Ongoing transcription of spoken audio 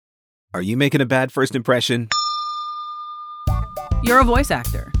Are you making a bad first impression? You're a voice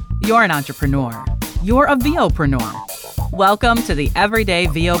actor. You're an entrepreneur. You're a VOpreneur. Welcome to the Everyday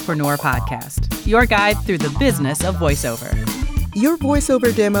VOpreneur podcast, your guide through the business of voiceover. Your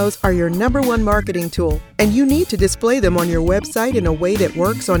voiceover demos are your number one marketing tool, and you need to display them on your website in a way that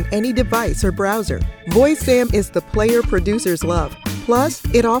works on any device or browser. VoiceSam is the player producers love. Plus,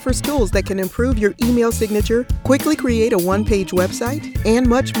 it offers tools that can improve your email signature, quickly create a one-page website, and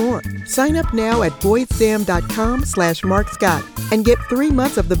much more. Sign up now at voicesam.com/MarkScott and get 3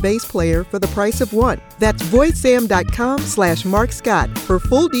 months of the base player for the price of one. That's voicesam.com/MarkScott for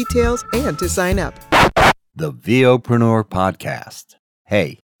full details and to sign up. The VOpreneur Podcast.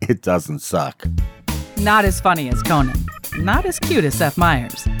 Hey, it doesn't suck. Not as funny as Conan. Not as cute as Seth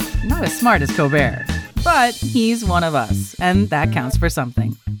Meyers. Not as smart as Colbert. But he's one of us, and that counts for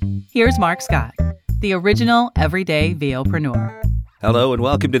something. Here's Mark Scott, the original Everyday VOpreneur. Hello and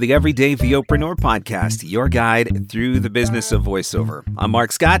welcome to the Everyday VOpreneur podcast, your guide through the business of voiceover. I'm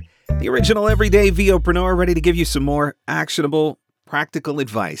Mark Scott, the original Everyday VOpreneur, ready to give you some more actionable, practical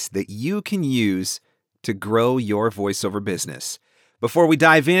advice that you can use to grow your voiceover business. Before we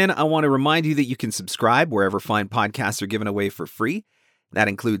dive in, I want to remind you that you can subscribe wherever fine podcasts are given away for free. That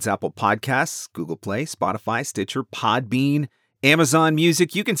includes Apple Podcasts, Google Play, Spotify, Stitcher, Podbean, Amazon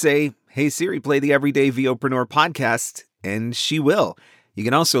Music. You can say, "Hey Siri, play the Everyday VOpreneur podcast," and she will. You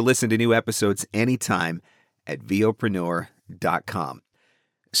can also listen to new episodes anytime at VOpreneur.com.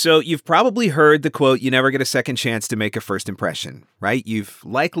 So you've probably heard the quote, "You never get a second chance to make a first impression," right? You've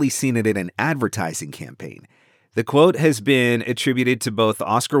likely seen it in an advertising campaign. The quote has been attributed to both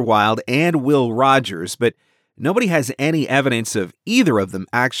Oscar Wilde and Will Rogers, but nobody has any evidence of either of them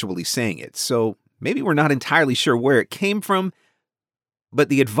actually saying it. So maybe we're not entirely sure where it came from, but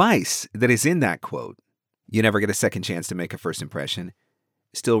the advice that is in that quote, "You never get a second chance to make a first impression,"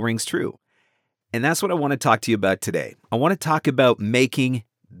 still rings true. And that's what I want to talk to you about today. I want to talk about making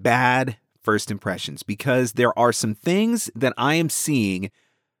bad first impressions, because there are some things that I am seeing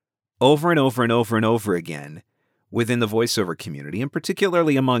over and over and over and over again within the voiceover community, and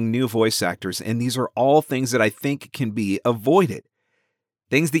particularly among new voice actors, and these are all things that I think can be avoided.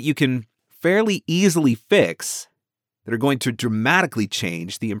 Things that you can fairly easily fix that are going to dramatically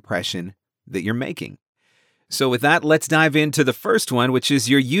change the impression that you're making. So with that, let's dive into the first one, which is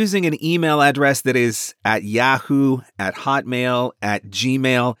you're using an email address that is at Yahoo, at Hotmail, at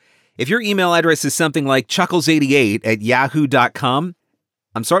Gmail. If your email address is something like chuckles88@yahoo.com,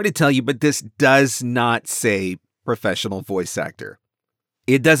 I'm sorry to tell you, but this does not say professional voice actor.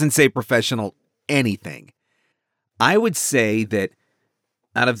 It doesn't say professional anything. I would say that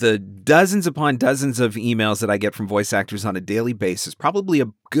out of the dozens upon dozens of emails that I get from voice actors on a daily basis, probably a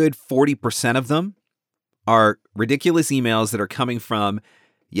good 40% of them are ridiculous emails that are coming from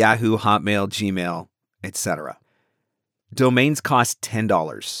Yahoo, Hotmail, Gmail, etc. Domains cost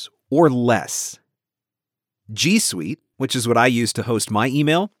 $10 or less. G Suite, which is what I use to host my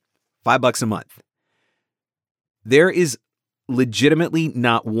email, $5 a month. There is legitimately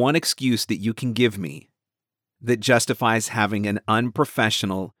not one excuse that you can give me that justifies having an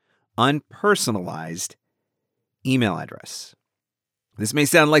unprofessional, unpersonalized email address. This may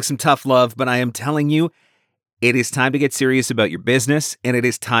sound like some tough love, but I am telling you, it is time to get serious about your business, and it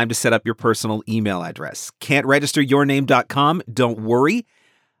is time to set up your personal email address. Can't register yourname.com? Don't worry.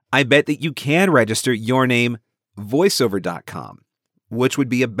 I bet that you can register yournamevoiceover.com, which would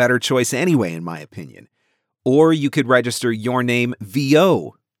be a better choice anyway, in my opinion. Or you could register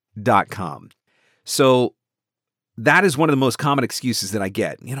yournamevo.com. So that is one of the most common excuses that I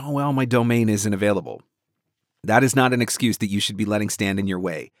get. Well, my domain isn't available. That is not an excuse that you should be letting stand in your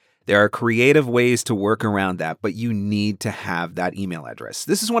way. There are creative ways to work around that, but you need to have that email address.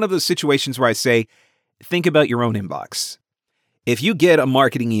 This is one of those situations where I say, think about your own inbox. If you get a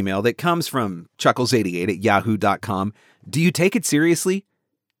marketing email that comes from chuckles88@yahoo.com, do you take it seriously?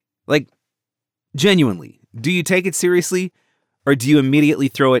 Like, genuinely, do you take it seriously, or do you immediately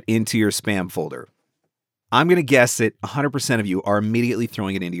throw it into your spam folder? I'm going to guess that 100% of you are immediately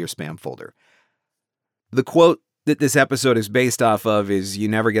throwing it into your spam folder. The quote that this episode is based off of is, "You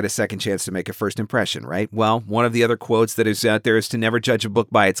never get a second chance to make a first impression," right? Well, one of the other quotes that is out there is to never judge a book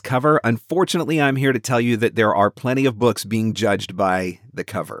by its cover. Unfortunately, I'm here to tell you that there are plenty of books being judged by the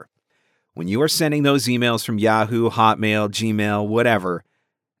cover. When you are sending those emails from Yahoo, Hotmail, Gmail, whatever,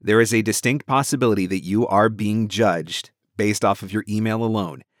 there is a distinct possibility that you are being judged based off of your email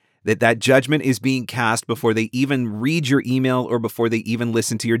alone. That judgment is being cast before they even read your email or before they even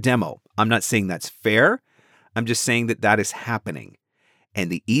listen to your demo. I'm not saying that's fair. I'm just saying that that is happening.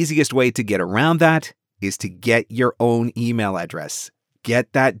 And the easiest way to get around that is to get your own email address.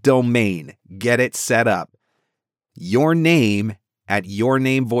 get that domain, get it set up. Your name at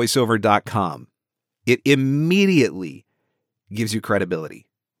yournamevoiceover.com. It immediately gives you credibility.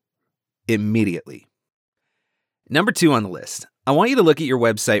 Immediately. Number 2 on the list, I want you to look at your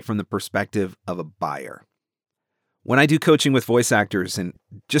website from the perspective of a buyer. When I do coaching with voice actors, and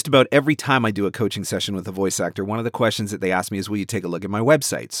just about every time I do a coaching session with a voice actor, one of the questions that they ask me is, will you take a look at my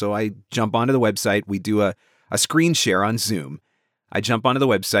website? So I jump onto the website, we do a screen share on Zoom. I jump onto the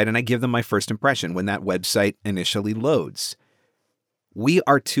website and I give them my first impression when that website initially loads. We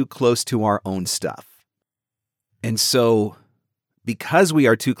are too close to our own stuff. And so because we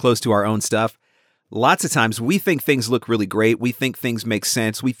are too close to our own stuff, lots of times we think things look really great. We think things make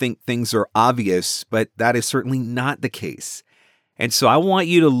sense. We think things are obvious, but that is certainly not the case. And so I want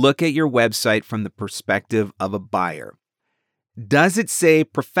you to look at your website from the perspective of a buyer. Does it say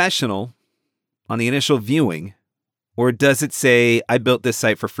professional on the initial viewing, or does it say, I built this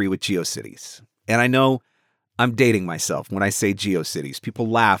site for free with GeoCities? And I know I'm dating myself when I say GeoCities. People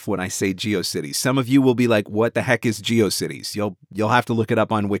laugh when I say GeoCities. Some of you will be like, what the heck is GeoCities? You'll have to look it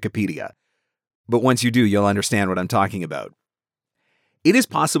up on Wikipedia. But once you do, you'll understand what I'm talking about. It is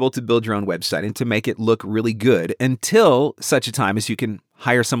possible to build your own website and to make it look really good until such a time as you can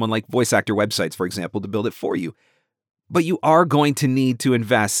hire someone like Voice Actor Websites, for example, to build it for you. But you are going to need to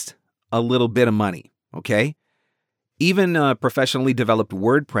invest a little bit of money, okay? Even a professionally developed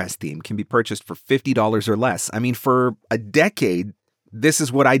WordPress theme can be purchased for $50 or less. I mean, for a decade, this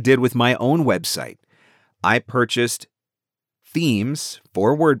is what I did with my own website. I purchased themes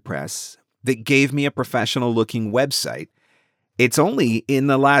for WordPress that gave me a professional-looking website. It's only in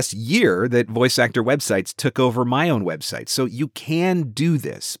the last year that Voice Actor Websites took over my own website. So you can do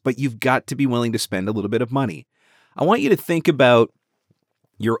this, but you've got to be willing to spend a little bit of money. I want you to think about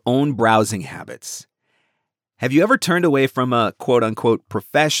your own browsing habits. Have you ever turned away from a quote-unquote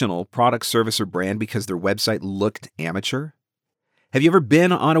professional product, service, or brand because their website looked amateur? Have you ever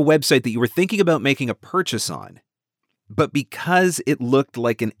been on a website that you were thinking about making a purchase on, but because it looked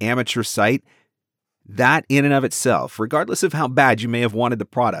like an amateur site, that in and of itself, regardless of how bad you may have wanted the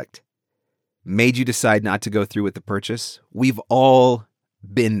product, made you decide not to go through with the purchase? We've all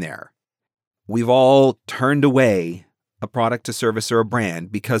been there. We've all turned away a product, a service, or a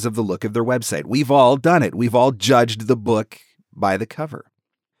brand because of the look of their website. We've all done it. We've all judged the book by the cover.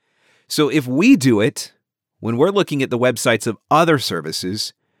 So if we do it when we're looking at the websites of other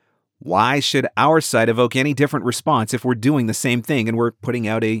services, why should our site evoke any different response if we're doing the same thing and we're putting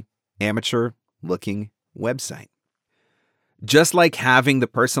out a amateur-looking website? Just like having the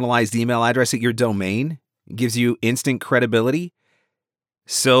personalized email address at your domain gives you instant credibility,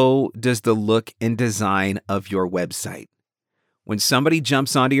 so does the look and design of your website. When somebody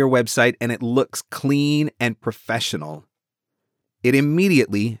jumps onto your website and it looks clean and professional, it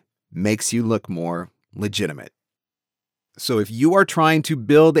immediately makes you look more legitimate. So if you are trying to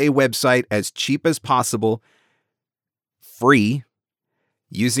build a website as cheap as possible, free,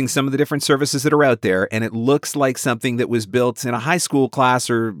 using some of the different services that are out there, and it looks like something that was built in a high school class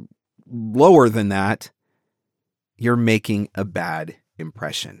or lower than that, you're making a bad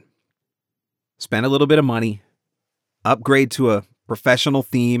impression. Spend a little bit of money, upgrade to a professional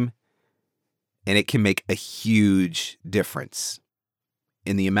theme, and it can make a huge difference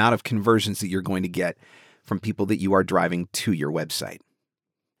in the amount of conversions that you're going to get from people that you are driving to your website.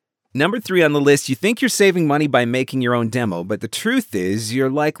 Number 3 on the list, you think you're saving money by making your own demo, but the truth is you're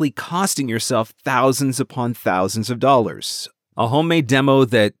likely costing yourself thousands upon thousands of dollars. A homemade demo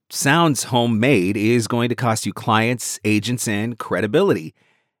that sounds homemade is going to cost you clients, agents, and credibility.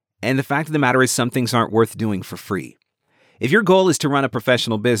 And the fact of the matter is some things aren't worth doing for free. If your goal is to run a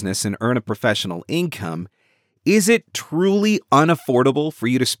professional business and earn a professional income, is it truly unaffordable for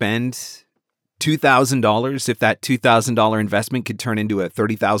you to spend $2,000 if that $2,000 investment could turn into a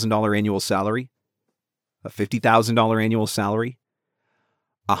 $30,000 annual salary, a $50,000 annual salary,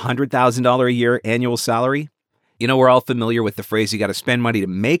 a $100,000 a year annual salary? You know, we're all familiar with the phrase, you got to spend money to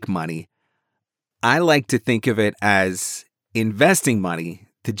make money. I like to think of it as investing money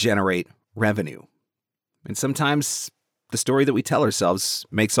to generate revenue. And sometimes the story that we tell ourselves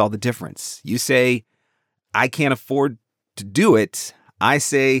makes all the difference. You say, I can't afford to do it. I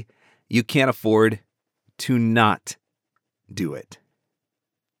say, you can't afford to not do it.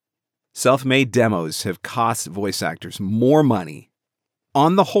 Self-made demos have cost voice actors more money,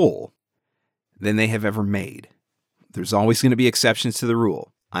 on the whole, than they have ever made. There's always going to be exceptions to the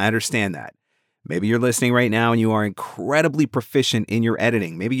rule. I understand that. Maybe you're listening right now and you are incredibly proficient in your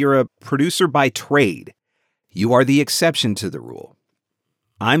editing. Maybe you're a producer by trade. You are the exception to the rule.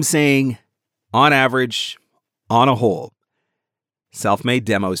 I'm saying, on average, on a whole, Self-made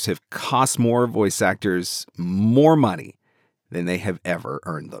demos have cost more voice actors more money than they have ever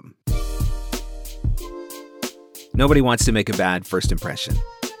earned them. Nobody wants to make a bad first impression.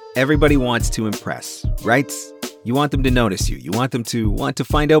 Everybody wants to impress, right? You want them to notice you. You want them to want to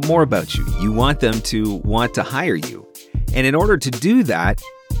find out more about you. You want them to want to hire you. And in order to do that,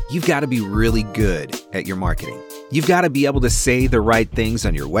 you've got to be really good at your marketing. You've got to be able to say the right things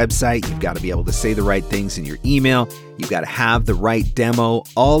on your website. You've got to be able to say the right things in your email. You've got to have the right demo.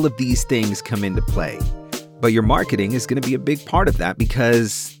 All of these things come into play. But your marketing is going to be a big part of that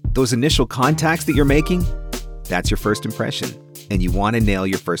because those initial contacts that you're making, that's your first impression. And you want to nail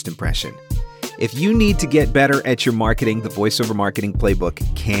your first impression. If you need to get better at your marketing, the VoiceOver Marketing Playbook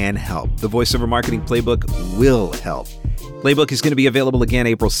can help. The VoiceOver Marketing Playbook will help. Playbook is going to be available again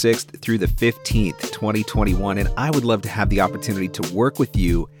April 6th through the 15th, 2021, and I would love to have the opportunity to work with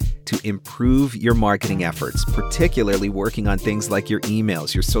you to improve your marketing efforts, particularly working on things like your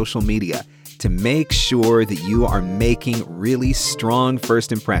emails, your social media, to make sure that you are making really strong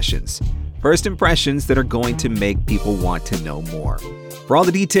first impressions that are going to make people want to know more. For all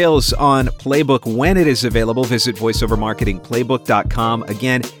the details on Playbook when it is available, visit voiceovermarketingplaybook.com.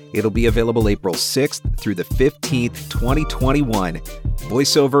 Again, it'll be available April 6th through the 15th, 2021,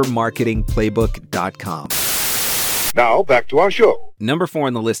 voiceovermarketingplaybook.com. Now, back to our show. Number 4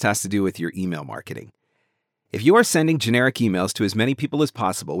 on the list has to do with your email marketing. If you are sending generic emails to as many people as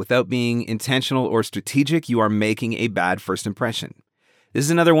possible without being intentional or strategic, you are making a bad first impression. This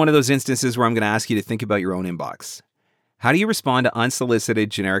is another one of those instances where I'm going to ask you to think about your own inbox. How do you respond to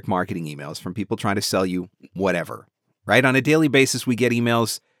unsolicited generic marketing emails from people trying to sell you whatever? Right? On a daily basis, we get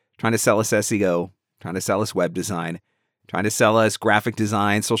emails trying to sell us SEO, trying to sell us web design, trying to sell us graphic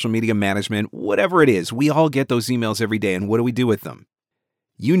design, social media management, whatever it is. We all get those emails every day, and what do we do with them?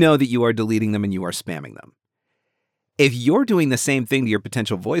 You know that you are deleting them and you are spamming them. If you're doing the same thing to your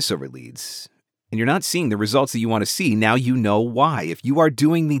potential voiceover leads, and you're not seeing the results that you want to see, now you know why. If you are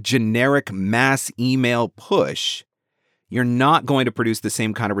doing the generic mass email push, you're not going to produce the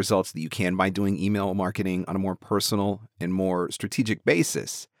same kind of results that you can by doing email marketing on a more personal and more strategic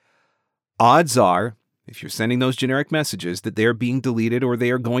basis. Odds are, if you're sending those generic messages, that they're being deleted or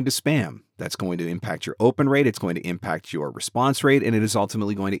they are going to spam. That's going to impact your open rate, it's going to impact your response rate, and it is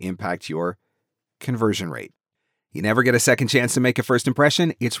ultimately going to impact your conversion rate. You never get a second chance to make a first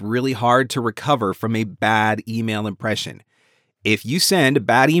impression. It's really hard to recover from a bad email impression. If you send a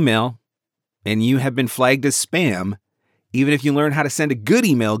bad email and you have been flagged as spam, even if you learn how to send a good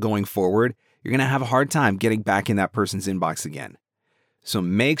email going forward, you're going to have a hard time getting back in that person's inbox again. So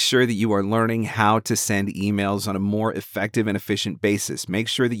make sure that you are learning how to send emails on a more effective and efficient basis. Make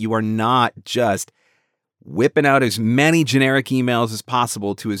sure that you are not just whipping out as many generic emails as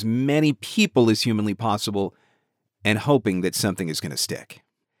possible to as many people as humanly possible and hoping that something is going to stick.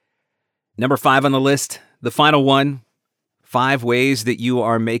 Number 5 on the list, the final one, 5 ways that you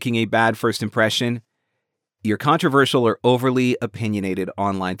are making a bad first impression. You're controversial or overly opinionated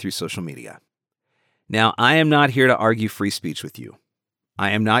online through social media. Now, I am not here to argue free speech with you. I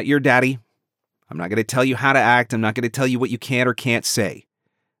am not your daddy. I'm not going to tell you how to act. I'm not going to tell you what you can or can't say.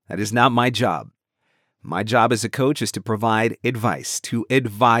 That is not my job. My job as a coach is to provide advice, to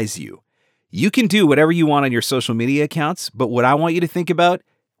advise you. You can do whatever you want on your social media accounts, but what I want you to think about,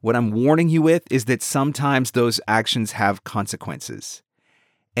 what I'm warning you with, is that sometimes those actions have consequences.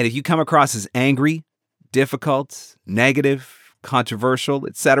 And if you come across as angry, difficult, negative, controversial,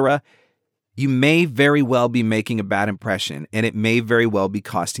 etc., you may very well be making a bad impression, and it may very well be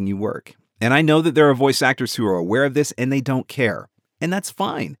costing you work. And I know that there are voice actors who are aware of this and they don't care, and that's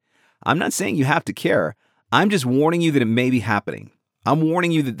fine. I'm not saying you have to care. I'm just warning you that it may be happening. I'm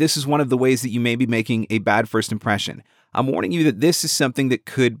warning you that this is one of the ways that you may be making a bad first impression. I'm warning you that this is something that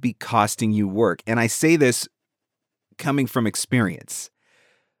could be costing you work. And I say this coming from experience,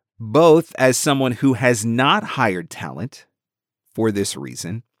 both as someone who has not hired talent for this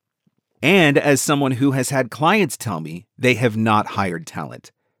reason, and as someone who has had clients tell me they have not hired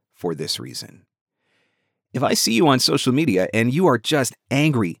talent for this reason. If I see you on social media and you are just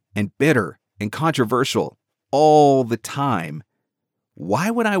angry and bitter and controversial all the time,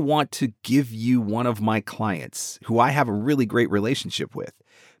 why would I want to give you one of my clients who I have a really great relationship with?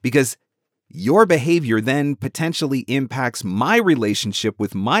 Because your behavior then potentially impacts my relationship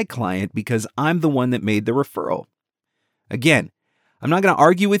with my client because I'm the one that made the referral. Again, I'm not going to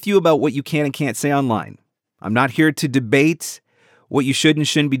argue with you about what you can and can't say online. I'm not here to debate what you should and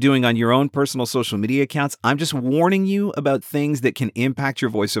shouldn't be doing on your own personal social media accounts. I'm just warning you about things that can impact your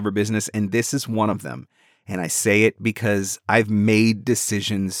voiceover business, and this is one of them. And I say it because I've made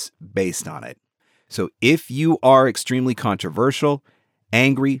decisions based on it. So if you are extremely controversial,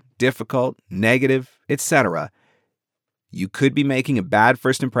 angry, difficult, negative, etc., you could be making a bad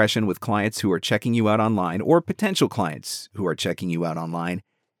first impression with clients who are checking you out online or potential clients who are checking you out online,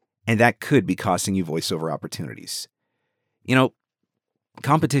 and that could be costing you voiceover opportunities. You know,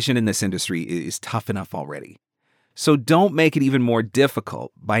 competition in this industry is tough enough already. So don't make it even more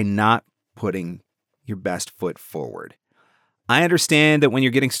difficult by not putting your best foot forward. I understand that when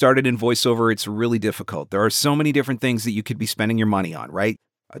you're getting started in voiceover, it's really difficult. There are so many different things that you could be spending your money on, right?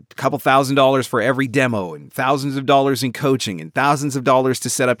 A couple $1,000s for every demo and thousands of dollars in coaching and thousands of dollars to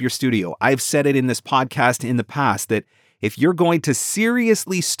set up your studio. I've said it in this podcast in the past that if you're going to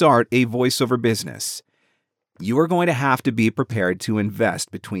seriously start a voiceover business, you are going to have to be prepared to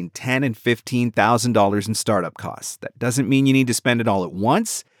invest between $10,000 and $15,000 in startup costs. That doesn't mean you need to spend it all at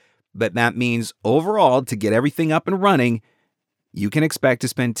once, but that means overall, to get everything up and running, you can expect to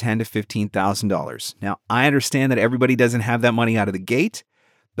spend $10,000 to $15,000. Now, I understand that everybody doesn't have that money out of the gate,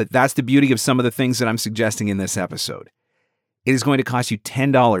 but that's the beauty of some of the things that I'm suggesting in this episode. It is going to cost you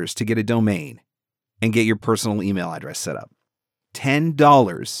 $10 to get a domain and get your personal email address set up.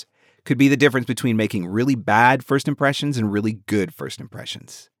 $10 could be the difference between making really bad first impressions and really good first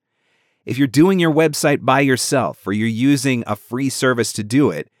impressions. If you're doing your website by yourself or you're using a free service to do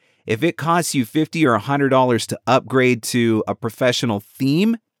it, if it costs you $50 or $100 to upgrade to a professional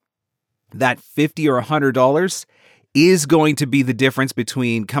theme, that $50 or $100 is going to be the difference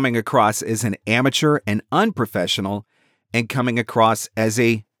between coming across as an amateur and unprofessional and coming across as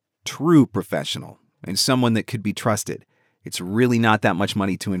a true professional and someone that could be trusted. It's really not that much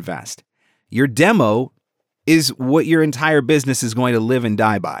money to invest. Your demo is what your entire business is going to live and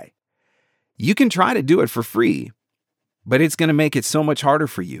die by. You can try to do it for free, but it's going to make it so much harder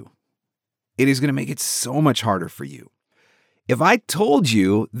for you. It is going to make it so much harder for you. If I told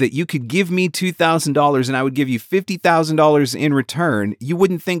you that you could give me $2,000 and I would give you $50,000 in return, you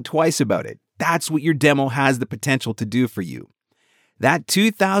wouldn't think twice about it. That's what your demo has the potential to do for you. That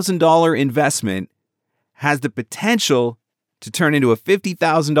 $2,000 investment has the potential to turn into a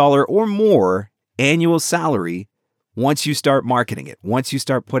 $50,000 or more annual salary once you start marketing it, once you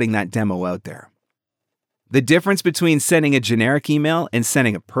start putting that demo out there. The difference between sending a generic email and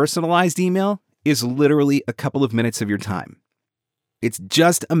sending a personalized email is literally a couple of minutes of your time. It's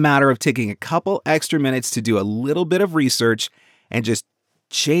just a matter of taking a couple extra minutes to do a little bit of research and just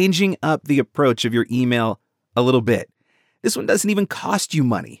changing up the approach of your email a little bit. This one doesn't even cost you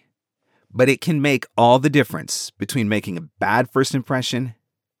money, but it can make all the difference between making a bad first impression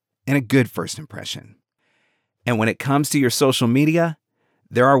and a good first impression. And when it comes to your social media,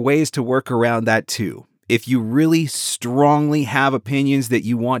 there are ways to work around that too. If you really strongly have opinions that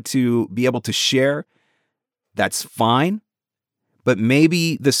you want to be able to share, that's fine. But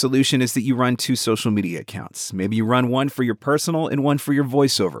maybe the solution is that you run 2 social media accounts. Maybe you run one for your personal and one for your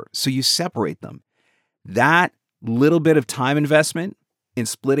voiceover. So you separate them. That little bit of time investment in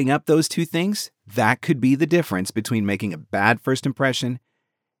splitting up those 2 things, that could be the difference between making a bad first impression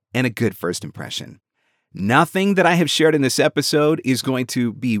and a good first impression. Nothing that I have shared in this episode is going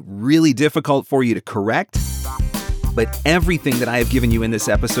to be really difficult for you to correct, but everything that I have given you in this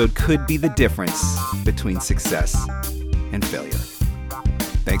episode could be the difference between success and failure.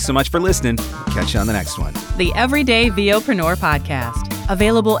 Thanks so much for listening. Catch you on the next one. The Everyday VOpreneur Podcast.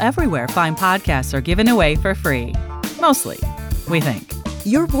 Available everywhere fine podcasts are given away for free. Mostly, we think.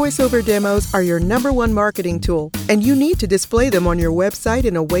 Your voiceover demos are your #1 marketing tool, and you need to display them on your website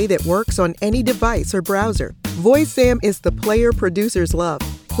in a way that works on any device or browser. VoiceSam is the player producers love.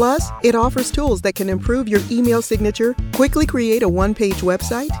 Plus, it offers tools that can improve your email signature, quickly create a one-page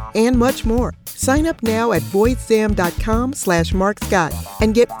website, and much more. Sign up now at voicesam.com/MarkScott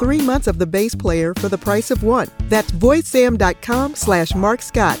and get 3 months of the base player for the price of 1. That's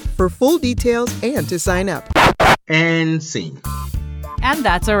voicesam.com/MarkScott for full details and to sign up. And scene. And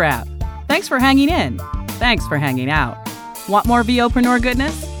that's a wrap. Thanks for hanging in. Thanks for hanging out. Want more VOpreneur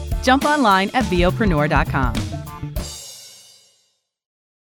goodness? Jump online at VOpreneur.com.